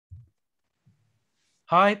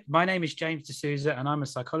Hi, my name is James D'Souza, and I'm a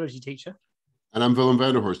psychology teacher. And I'm Willem,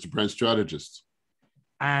 a brand strategist.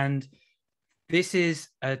 And this is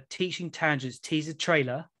a Teaching Tangents teaser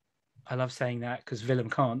trailer. I love saying that because Willem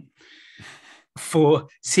can't. For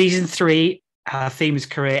season 3, our theme is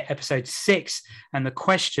career, episode 6. And the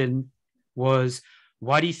question was,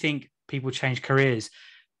 why do you think people change careers?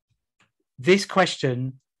 This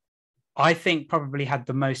question, I think, probably had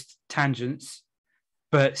the most tangents,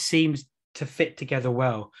 but seems to fit together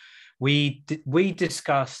well. We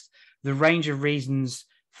discussed the range of reasons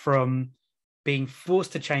from being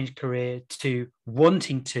forced to change career to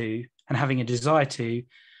wanting to and having a desire to,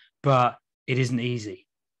 but it isn't easy.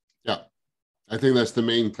 Yeah, I think that's the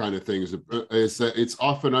main kind of thing is that it's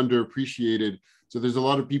often underappreciated. So there's a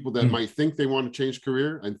lot of people that might think they want to change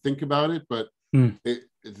career and think about it, but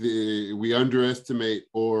we underestimate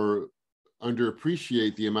or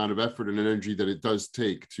underappreciate the amount of effort and energy that it does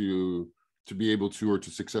take to be able to or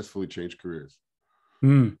to successfully change careers.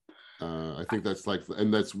 I think that's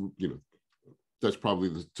that's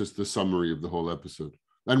probably just the summary of the whole episode.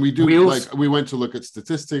 And we went to look at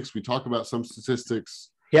statistics. We talk about some statistics.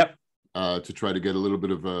 Yep. To try to get a little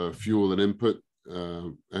bit of fuel and input.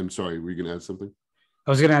 I'm sorry, were you going to add something?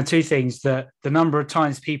 I was going to add two things. That the number of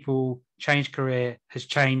times people change career has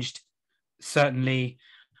changed, certainly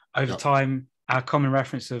over time. Our common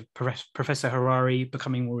reference of Professor Harari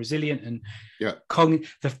becoming more resilient and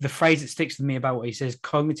the phrase that sticks with me about what he says,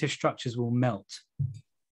 cognitive structures will melt.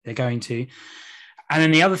 They're going to. And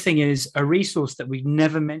then the other thing is a resource that we've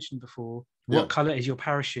never mentioned before. What color is your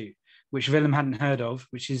parachute? Which Willem hadn't heard of,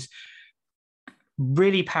 which is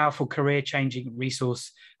really powerful career-changing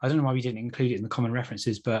resource. I don't know why we didn't include it in the common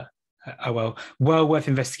references, but well worth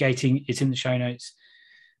investigating. It's in the show notes.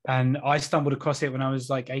 And I stumbled across it when I was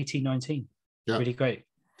like 18, 19. Yeah. Really great.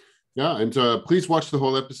 Yeah, and please watch the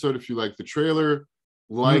whole episode if you like the trailer.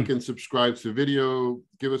 Like and subscribe to the video.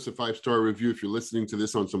 Give us a 5-star review if you're listening to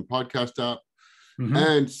this on some podcast app.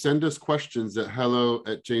 And send us questions at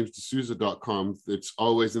hello@jamesdesouza.com. It's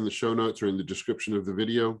always in the show notes or in the description of the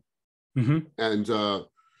video. And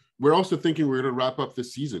we're also thinking we're going to wrap up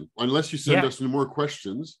this season. Unless you send us more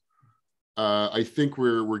questions, I think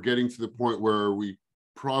we're getting to the point where we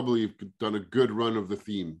probably have done a good run of the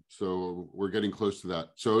theme. So we're getting close to that.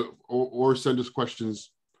 So, or send us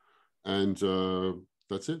questions and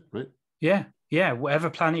that's it, right? Yeah. Whatever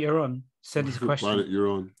planet you're on, send us a question. Planet you're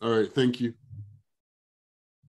on. All right. Thank you.